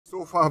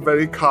So far,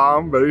 very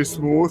calm, very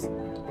smooth.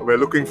 We're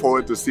looking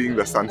forward to seeing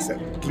the sunset.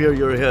 Clear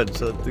your head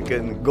so that you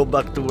can go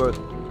back to work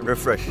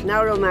refreshed.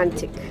 Now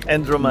romantic.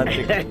 And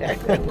romantic.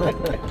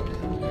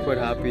 Quite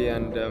happy,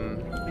 and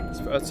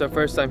it's our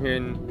first time here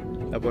in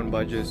Labuan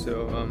Bajo,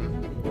 so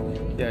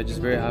yeah,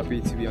 just very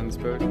happy to be on this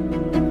boat.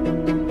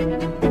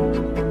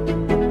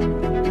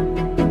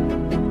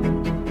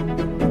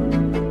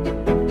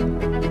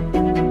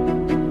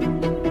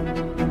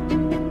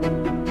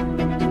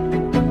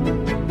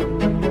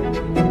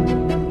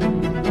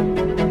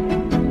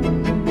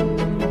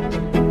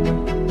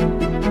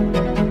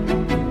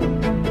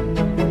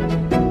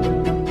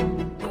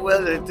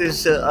 Well, it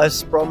is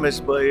as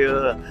promised by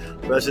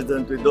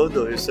President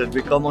Widodo. He said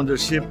we come on the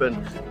ship and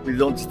we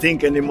don't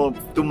think anymore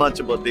too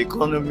much about the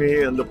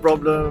economy and the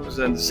problems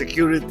and the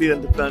security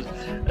and the plans.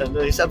 And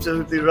he's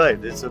absolutely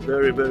right. It's a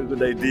very, very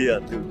good idea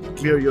to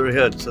clear your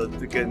head so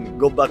that you can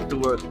go back to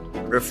work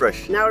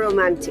refreshed. Now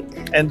romantic.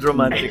 And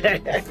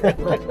romantic.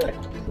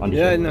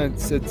 Yeah, no,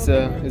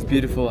 it's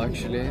beautiful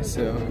actually.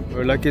 So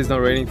we're lucky it's not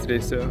raining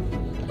today, so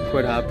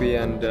quite happy,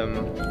 and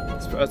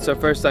it's our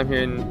first time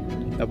here in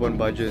Labuan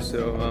Bajo,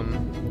 so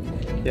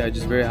yeah,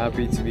 just very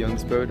happy to be on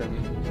this boat,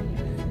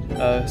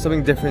 and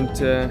something different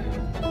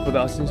for the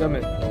ASEAN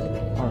Summit.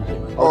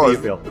 How do you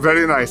feel?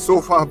 Very nice.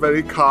 So far,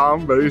 very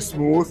calm, very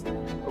smooth.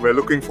 We're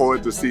looking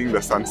forward to seeing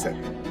the sunset.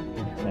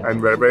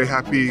 And we're very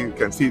happy you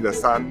can see the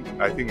sun.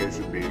 I think it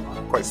should be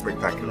quite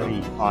spectacular.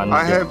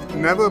 I have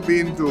never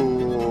been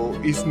to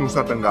East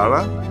Nusa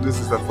Tenggara. This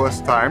is the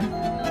first time.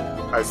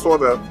 I saw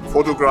the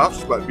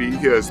photographs, but being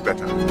here is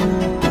better.